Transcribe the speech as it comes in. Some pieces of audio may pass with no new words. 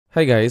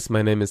Hi guys,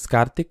 my name is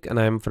Karthik and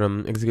I am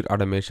from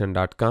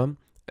executeautomation.com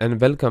and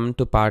welcome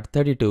to part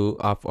 32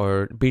 of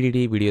our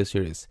BDD video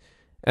series.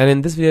 And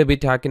in this video we'll be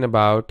talking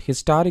about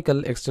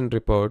historical extent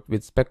report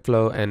with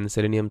Specflow and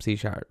Selenium C#.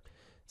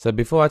 So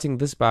before watching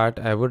this part,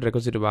 I would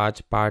request you to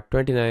watch part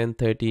 29,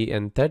 30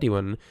 and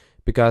 31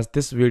 because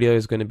this video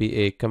is going to be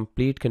a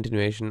complete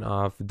continuation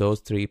of those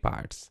three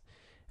parts.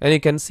 And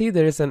you can see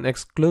there is an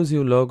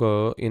exclusive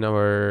logo in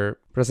our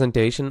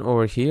presentation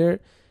over here.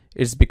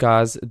 It's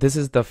because this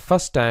is the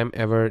first time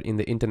ever in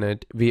the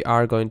internet we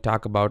are going to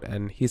talk about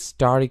an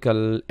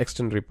historical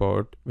extent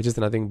report, which is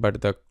nothing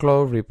but the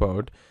Clove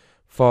report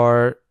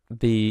for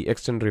the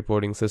extent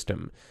reporting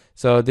system.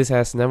 So this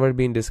has never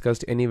been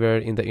discussed anywhere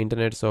in the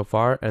internet so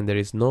far, and there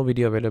is no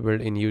video available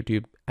in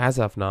YouTube as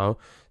of now.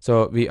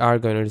 So we are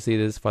going to see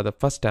this for the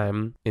first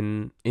time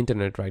in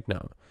internet right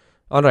now.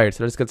 Alright,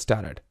 so let's get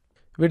started.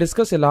 We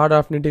discussed a lot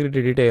of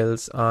nitty-gritty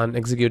details on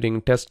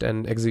executing test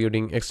and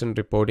executing extent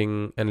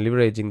reporting and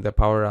leveraging the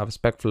power of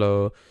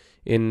Specflow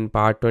in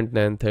part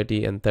 29,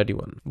 30 and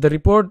 31. The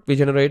report we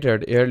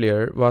generated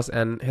earlier was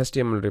an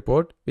HTML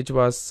report which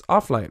was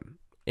offline,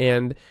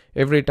 and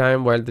every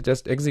time while the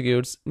test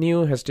executes,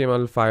 new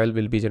HTML file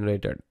will be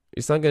generated.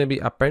 It's not going to be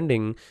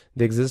appending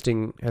the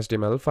existing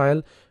HTML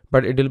file,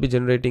 but it will be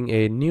generating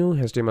a new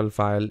HTML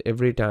file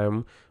every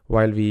time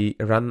while we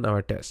run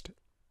our test.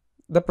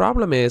 The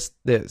problem is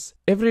this: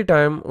 every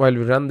time while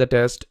we run the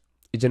test,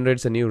 it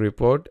generates a new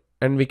report,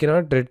 and we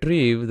cannot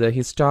retrieve the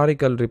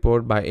historical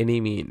report by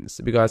any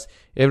means because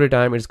every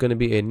time it's going to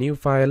be a new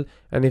file.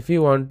 And if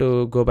you want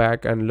to go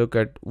back and look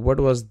at what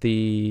was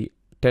the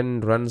 10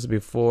 runs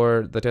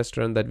before the test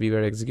run that we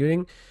were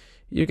executing,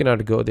 you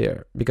cannot go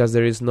there because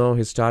there is no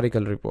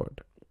historical report.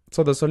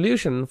 So the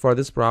solution for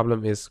this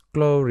problem is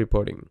Clove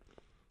reporting.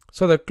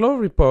 So the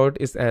Clove report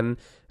is an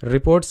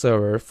report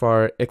server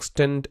for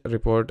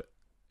ExtentReports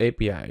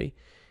API,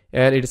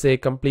 and it is a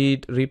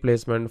complete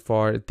replacement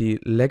for the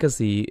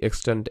legacy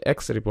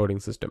ExtentX reporting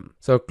system.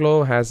 So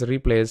Clove has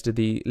replaced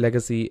the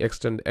legacy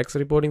ExtentX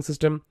reporting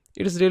system.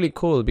 It is really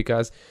cool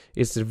because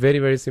it's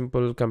very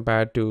simple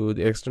compared to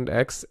the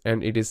ExtentX,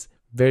 and it is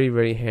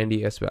very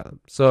handy as well.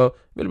 So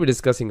we'll be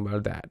discussing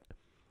about that.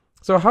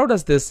 So how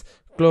does this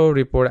Clove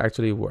report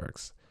actually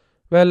works?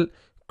 Well,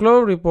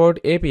 KLOVReporter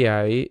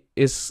API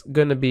is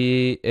gonna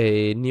be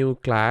a new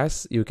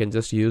class. You can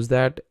just use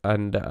that,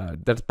 and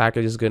that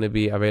package is gonna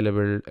be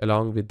available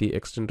along with the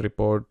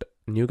ExtentReport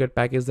NuGet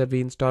package that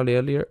we installed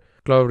earlier.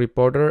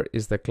 KLOVReporter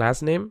is the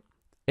class name,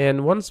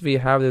 and once we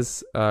have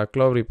this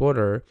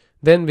KLOVReporter,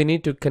 then we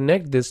need to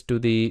connect this to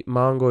the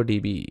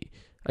MongoDB.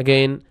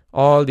 Again,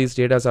 all these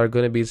data are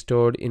going to be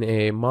stored in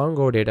a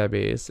Mongo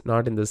database,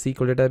 not in the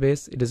SQL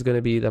database. It is going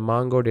to be the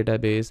Mongo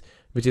database,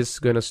 which is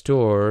going to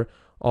store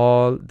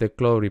all the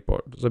Clove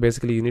report. So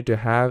basically you need to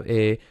have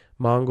a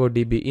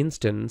MongoDB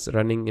instance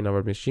running in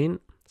our machine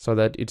so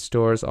that it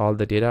stores all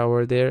the data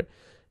over there.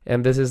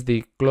 And this is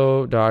the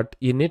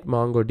clove.init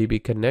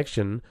MongoDB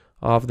connection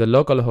of the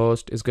local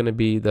host is going to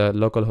be the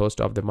local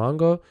host of the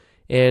Mongo,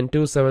 and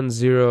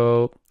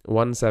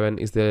 27017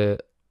 is the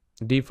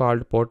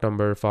default port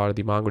number for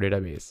the Mongo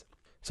database.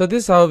 So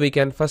this is how we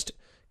can first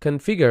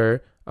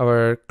configure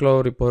our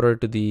Clove reporter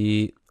to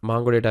the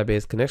Mongo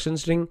database connection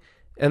string.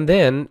 And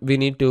then we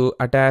need to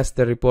attach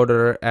the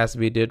reporter as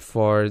we did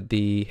for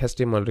the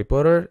HTML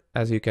reporter.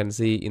 As you can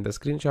see in the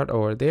screenshot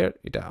over there,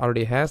 it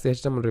already has the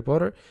HTML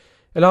reporter.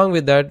 Along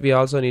with that, we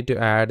also need to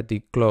add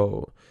the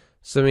Clove.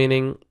 So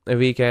meaning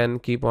we can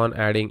keep on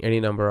adding any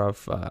number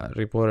of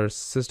reporter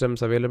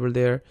systems available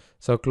there.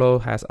 So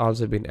Clove has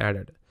also been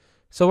added.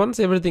 So once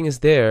everything is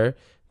there,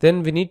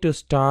 then we need to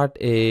start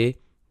a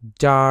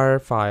jar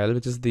file,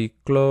 which is the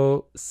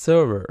Clove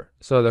server.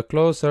 So the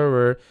Clove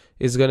server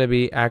is going to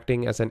be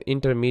acting as an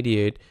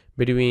intermediate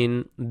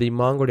between the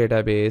Mongo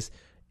database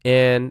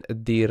and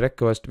the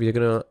request we're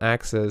going to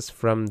access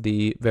from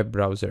the web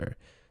browser.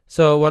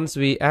 So once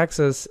we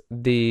access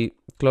the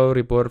Clove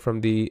report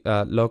from the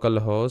local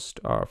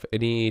host of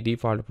any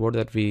default port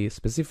that we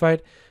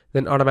specified,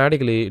 then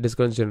automatically it is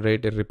going to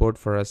generate a report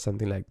for us,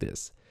 something like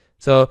this.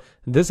 So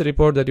this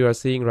report that you are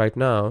seeing right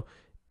now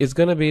is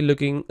going to be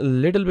looking a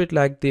little bit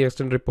like the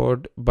extent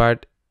report,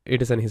 but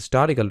it is an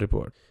historical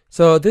report.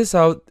 So this is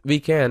how we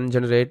can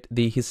generate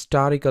the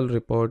historical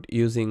report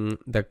using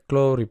the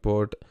Clove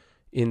report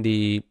in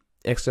the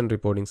extent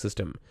reporting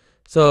system.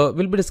 So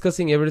we'll be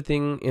discussing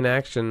everything in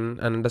action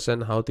and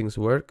understand how things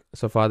work.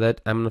 So for that,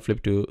 I'm going to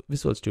flip to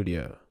Visual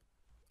Studio.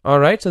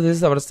 Alright, so this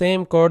is our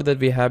same code that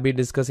we have been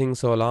discussing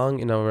so long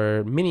in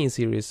our mini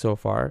series so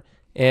far.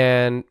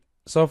 And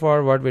so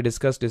far what we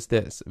discussed is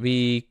this: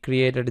 we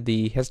created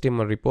the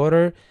HTML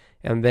reporter,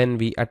 and then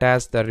we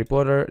attached the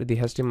reporter, the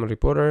HTML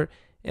reporter,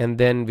 and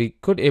then we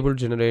could able to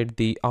generate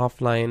the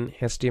offline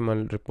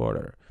HTML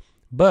reporter.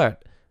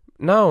 But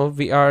now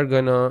we are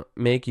gonna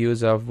make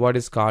use of what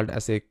is called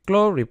as a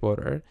Clove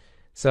reporter.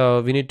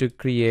 So we need to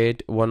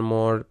create one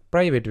more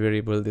private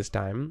variable this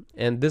time,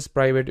 and this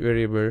private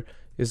variable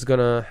is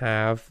gonna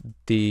have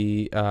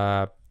the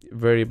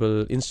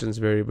instance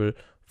variable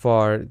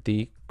for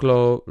the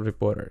Clove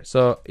reporter.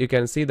 So you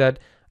can see that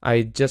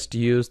I just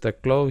use the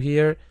Clove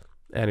here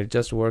and it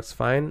just works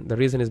fine. The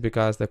reason is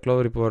because the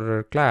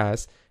KLOVReporter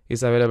class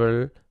is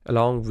available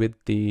along with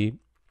the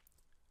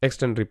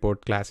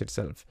ExtentReport class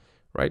itself,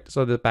 right?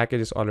 So the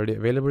package is already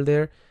available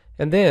there.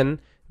 And then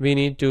we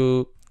need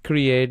to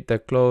create the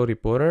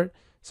KLOVReporter.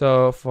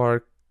 So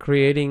for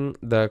creating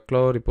the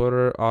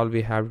KLOVReporter, all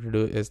we have to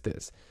do is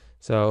this.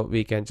 So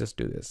we can just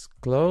do this.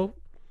 Clove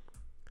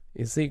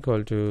is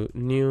equal to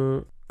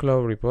new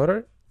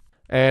KLOVReporter.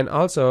 And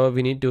also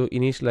we need to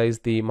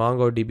initialize the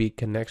MongoDB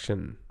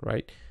connection,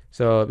 right?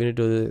 So we need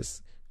to do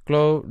this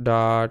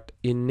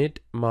clove.init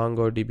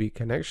MongoDB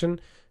connection.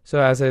 So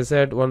as I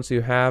said, once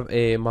you have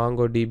a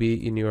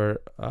MongoDB in your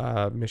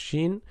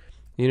machine,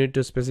 you need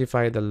to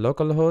specify the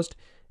local host,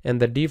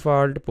 and the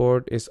default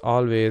port is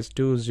always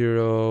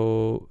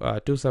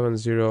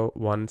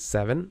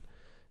 27017.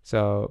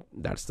 So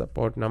that's the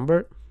port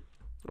number,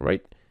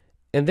 right?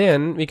 And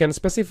then we can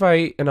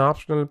specify an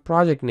optional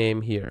project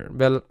name here.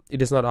 Well,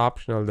 it is not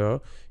optional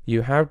though.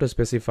 You have to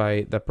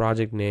specify the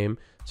project name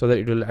so that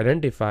it will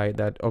identify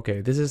that,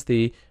 okay, this is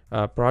the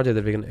project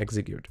that we can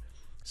execute.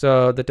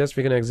 So the test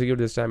we can execute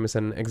this time is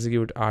an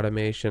execute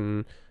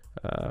automation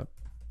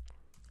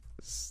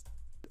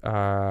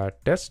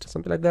test,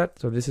 something like that.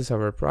 So this is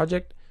our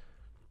project.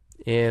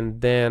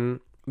 And then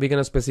we're going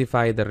to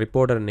specify the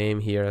reporter name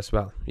here as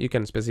well. You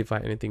can specify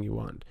anything you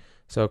want.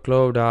 So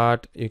Clove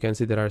dot, you can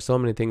see there are so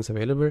many things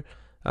available.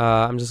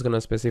 I'm just going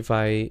to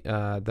specify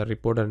the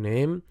reporter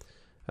name,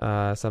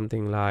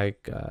 something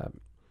like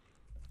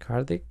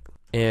Karthik.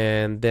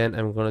 And then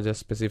I'm going to just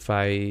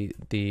specify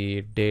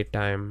the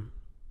datetime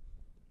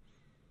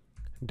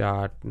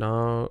dot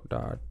now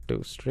dot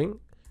to string.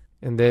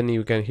 And then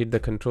you can hit the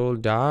control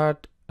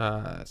dot,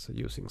 so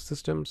using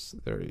systems,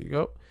 there you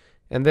go.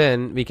 And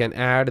then we can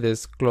add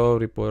this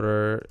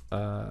KLOVReporter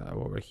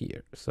over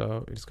here.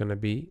 So it's going to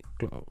be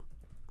Clove,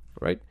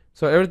 right?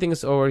 So everything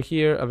is over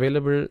here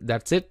available.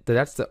 That's it.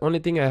 That's the only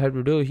thing I have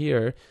to do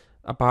here,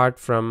 apart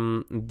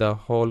from the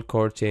whole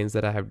code change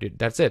that I have did.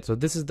 That's it. So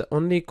this is the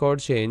only code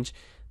change.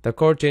 The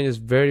code change is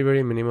very,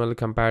 very minimal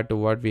compared to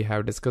what we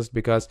have discussed,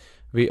 because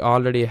we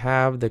already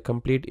have the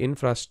complete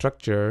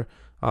infrastructure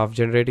of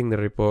generating the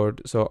report.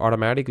 So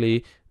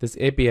automatically this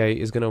API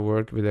is going to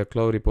work with a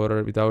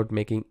KLOVReporter without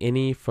making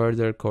any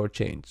further code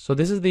change. So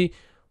this is the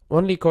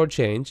only code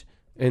change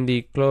in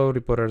the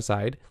KLOVReporter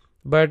side.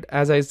 But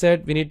as I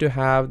said, we need to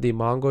have the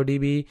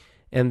MongoDB,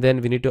 and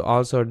then we need to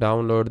also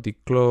download the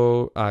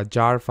Clove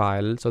jar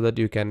file so that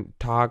you can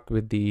talk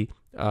with the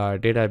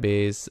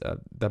database,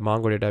 the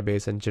Mongo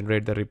database, and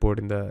generate the report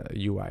in the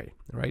UI,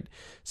 right?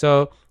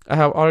 So I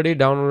have already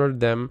downloaded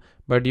them,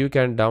 but you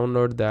can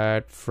download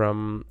that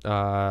from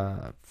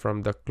the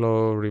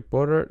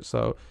KLOVReporter.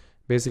 So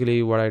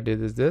basically what I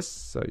did is this.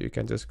 So you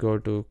can just go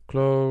to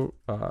Clove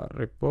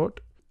report.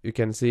 You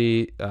can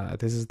see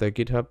this is the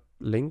GitHub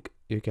link.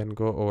 You can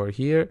go over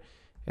here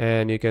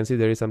and you can see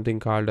there is something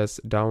called as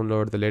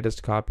download the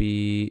latest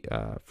copy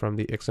from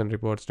the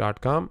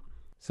ExtentReports.com.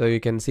 So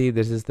you can see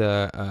this is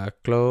the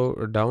Clove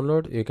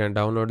download. You can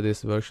download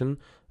this version.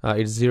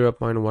 It's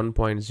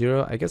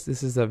 0.1.0. I guess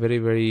this is a very,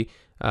 very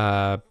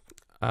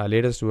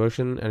latest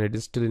version, and it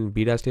is still in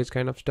beta stage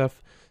kind of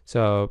stuff.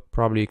 So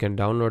probably you can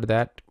download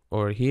that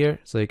over here.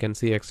 So you can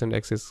see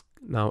ExtentX is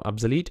now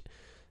obsolete,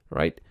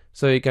 right?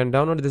 So you can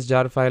download this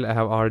jar file. I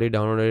have already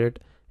downloaded it.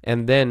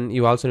 And then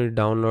you also need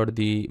to download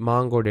the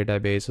Mongo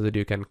database so that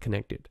you can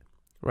connect it,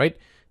 right?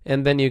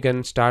 And then you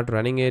can start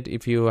running it.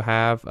 If you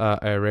have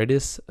a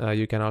Redis,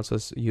 you can also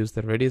use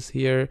the Redis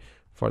here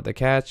for the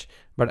catch,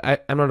 but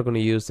I'm not going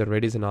to use the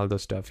Redis and all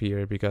those stuff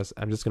here because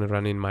I'm just going to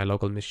run in my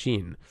local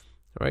machine,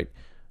 right?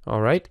 All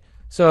right.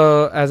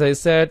 So as I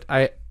said,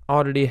 I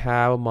already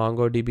have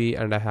MongoDB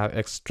and I have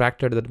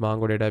extracted that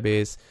Mongo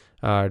database,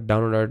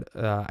 downloaded.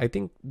 I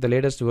think the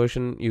latest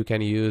version you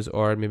can use,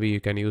 or maybe you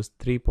can use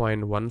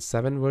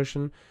 3.17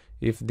 version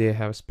if they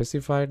have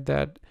specified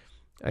that.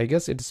 I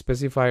guess it's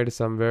specified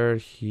somewhere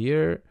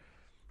here,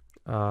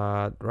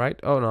 right?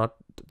 Oh, not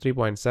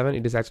 3.7.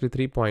 It is actually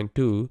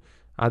 3.2.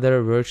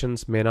 Other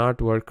versions may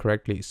not work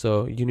correctly.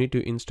 So you need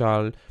to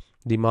install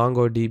the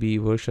MongoDB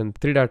version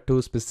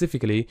 3.2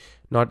 specifically,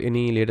 not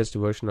any latest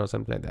version or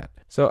something like that.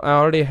 So I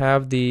already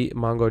have the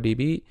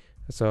MongoDB.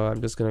 So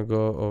I'm just going to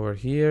go over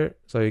here.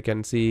 So you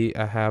can see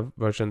I have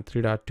version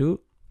 3.2,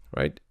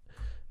 right?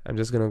 I'm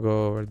just going to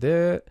go over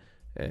there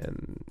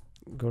and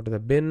go to the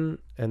bin,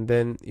 and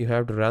then you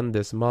have to run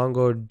this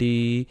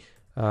MongoD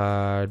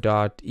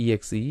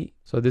 .exe.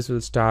 So this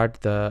will start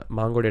the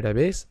Mongo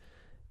database,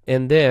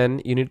 and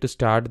then you need to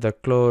start the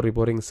Clove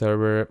reporting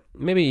server,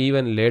 maybe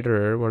even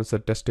later once the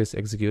test is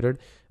executed,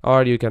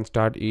 or you can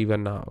start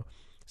even now.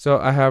 So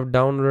I have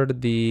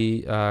downloaded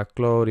the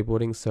Clove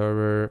reporting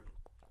server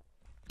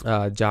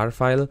jar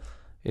file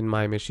in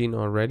my machine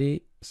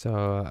already. So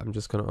I'm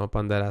just going to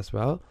open that as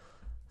well.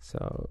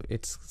 So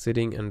it's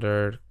sitting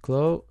under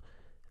Clove,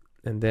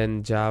 and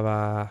then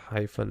java-jar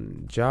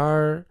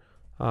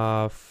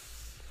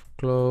of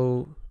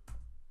Clove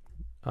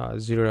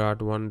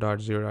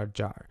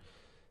 0.1.0.jar.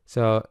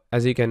 So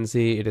as you can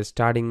see, it is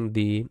starting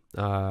the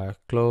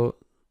Clove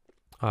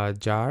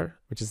jar,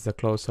 which is the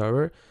Clove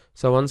server.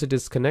 So once it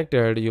is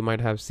connected, you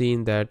might have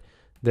seen that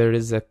there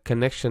is a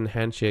connection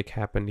handshake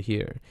happened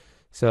here.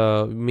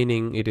 So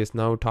meaning it is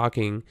now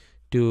talking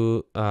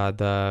to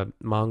the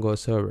Mongo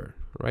server,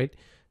 right?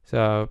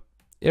 So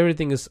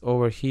everything is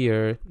over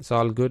here. It's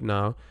all good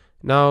now.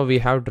 Now we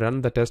have to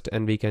run the test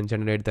and we can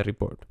generate the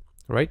report,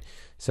 right?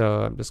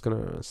 So I'm just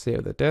gonna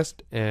save the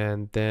test,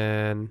 and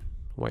then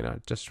why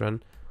not just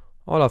run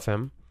all of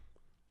them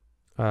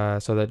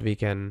so that we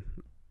can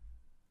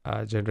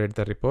generate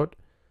the report.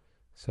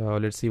 So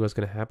let's see what's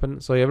going to happen.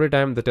 So every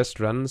time the test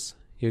runs,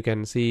 you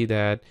can see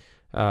that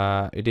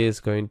it is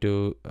going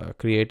to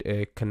create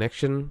a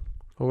connection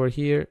over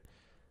here,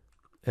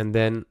 and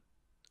then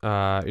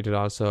it will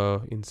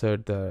also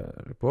insert the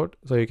report.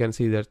 So you can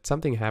see that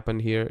something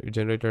happened here. It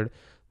generated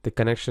the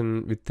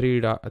connection with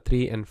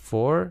 3 and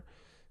 4.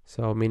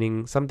 So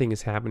meaning something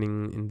is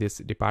happening in this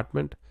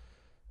department.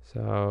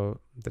 So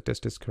the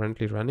test is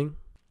currently running.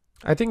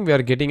 I think we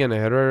are getting an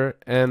error,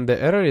 and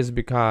the error is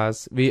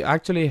because we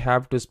actually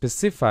have to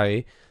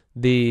specify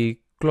the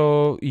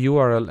Clove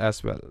URL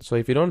as well. So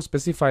if you don't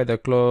specify the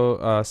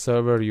Clove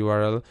server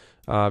URL,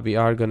 we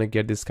are going to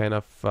get this kind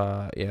of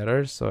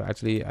error. So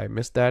actually I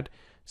missed that.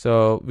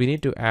 So we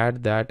need to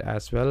add that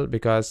as well,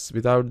 because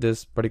without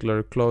this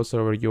particular Clove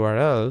server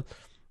URL,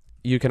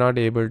 you cannot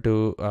be able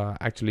to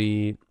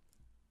actually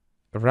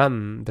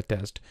run the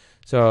test.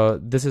 So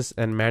this is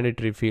a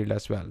mandatory field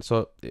as well.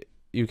 So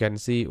you can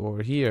see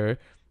over here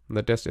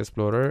the test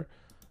explorer,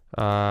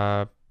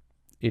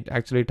 it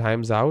actually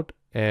times out,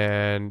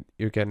 and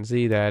you can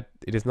see that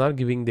it is not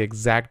giving the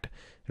exact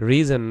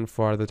reason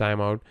for the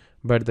timeout,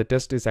 but the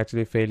test is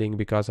actually failing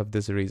because of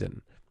this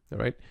reason. All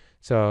right.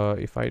 So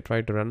if I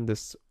try to run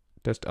this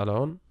test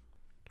alone,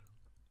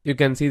 you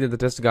can see that the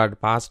test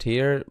got passed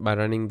here by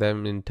running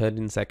them in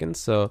 13 seconds.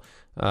 So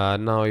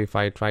now if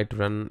I try to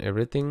run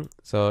everything,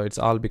 so it's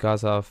all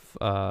because of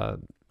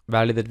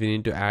value that we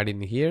need to add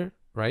in here,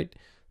 right,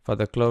 for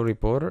the Clove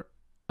reporter,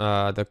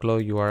 the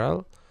Clove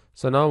URL.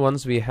 So now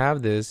once we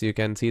have this, you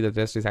can see the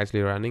test is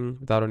actually running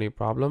without any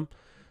problem.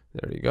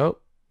 There you go.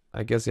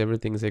 I guess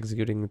everything is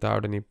executing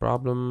without any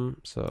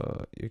problem.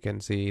 So you can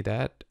see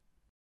that.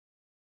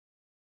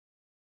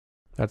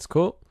 That's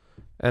cool.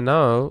 And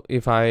now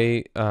if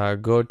I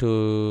go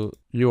to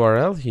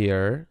URL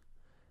here,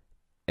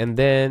 and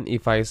then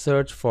if I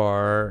search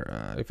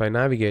for, if I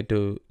navigate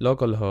to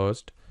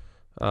localhost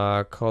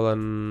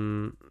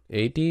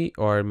 :80,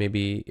 or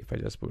maybe if I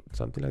just put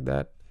something like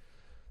that,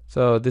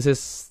 so this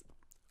is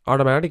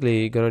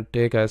automatically going to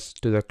take us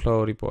to the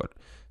Clove report.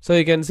 So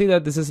you can see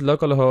that this is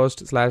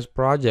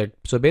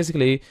localhost/project. So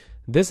basically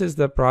this is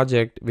the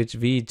project which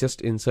we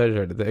just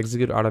inserted, the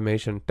execute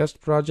automation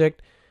test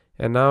project.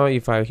 And now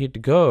if I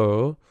hit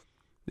go,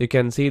 you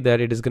can see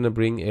that it is going to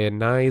bring a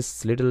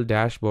nice little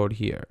dashboard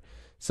here.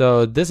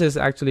 So this is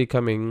actually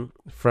coming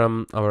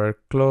from our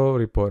Clove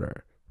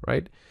reporter,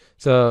 right?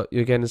 So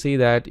you can see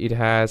that it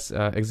has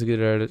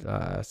executed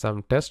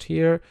some test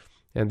here,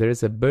 and there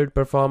is a build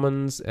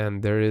performance,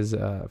 and there is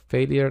a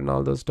failure and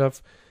all those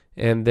stuff.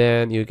 And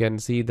then you can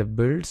see the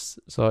builds.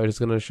 So it's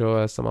going to show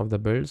us some of the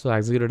builds. So I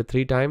executed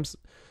 3 times.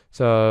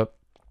 So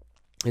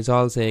it's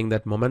all saying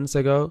that moments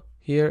ago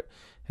here,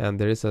 and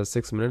there is a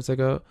 6 minutes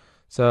ago.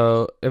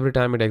 So every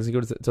time it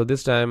executes, so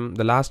this time,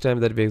 the last time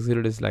that we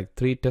executed is like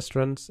 3 test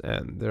runs,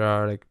 and there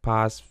are like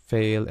pass,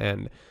 fail,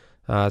 and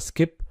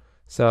skip.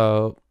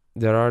 So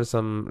there are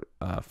some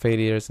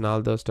failures and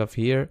all those stuff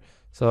here.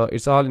 So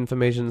it's all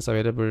information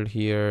available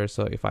here.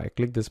 So if I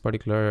click this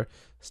particular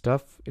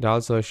stuff, it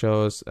also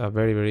shows a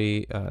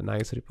very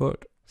nice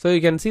report. So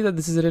you can see that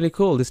this is really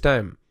cool this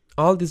time.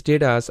 All these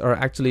data are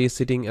actually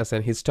sitting as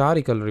an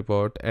historical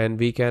report, and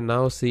we can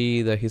now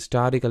see the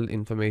historical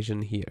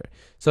information here.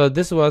 So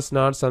this was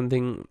not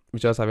something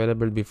which was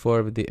available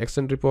before with the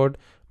ExtentReport,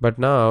 but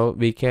now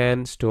we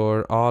can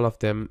store all of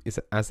them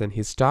as an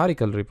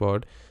historical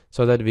report,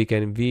 so that we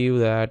can view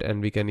that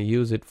and we can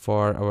use it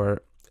for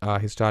our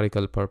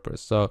historical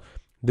purpose. So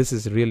this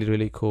is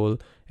really cool,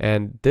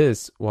 and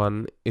this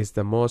one is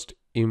the most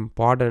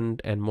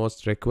important and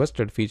most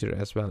requested feature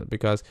as well,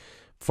 because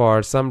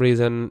for some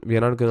reason we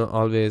are not going to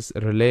always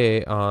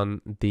rely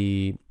on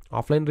the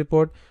offline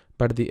report,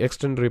 but the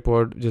extend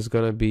report is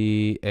going to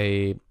be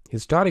a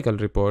historical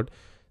report.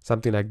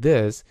 Something like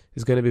this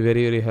is going to be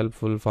very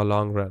helpful for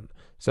long run.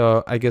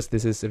 So I guess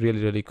this is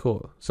really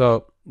cool.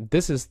 So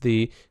this is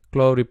the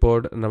Clove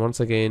report, and once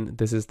again,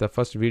 this is the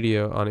first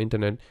video on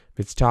internet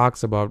which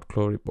talks about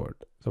Clove report.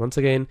 So once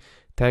again,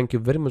 thank you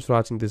very much for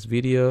watching this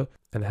video,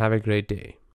 and have a great day.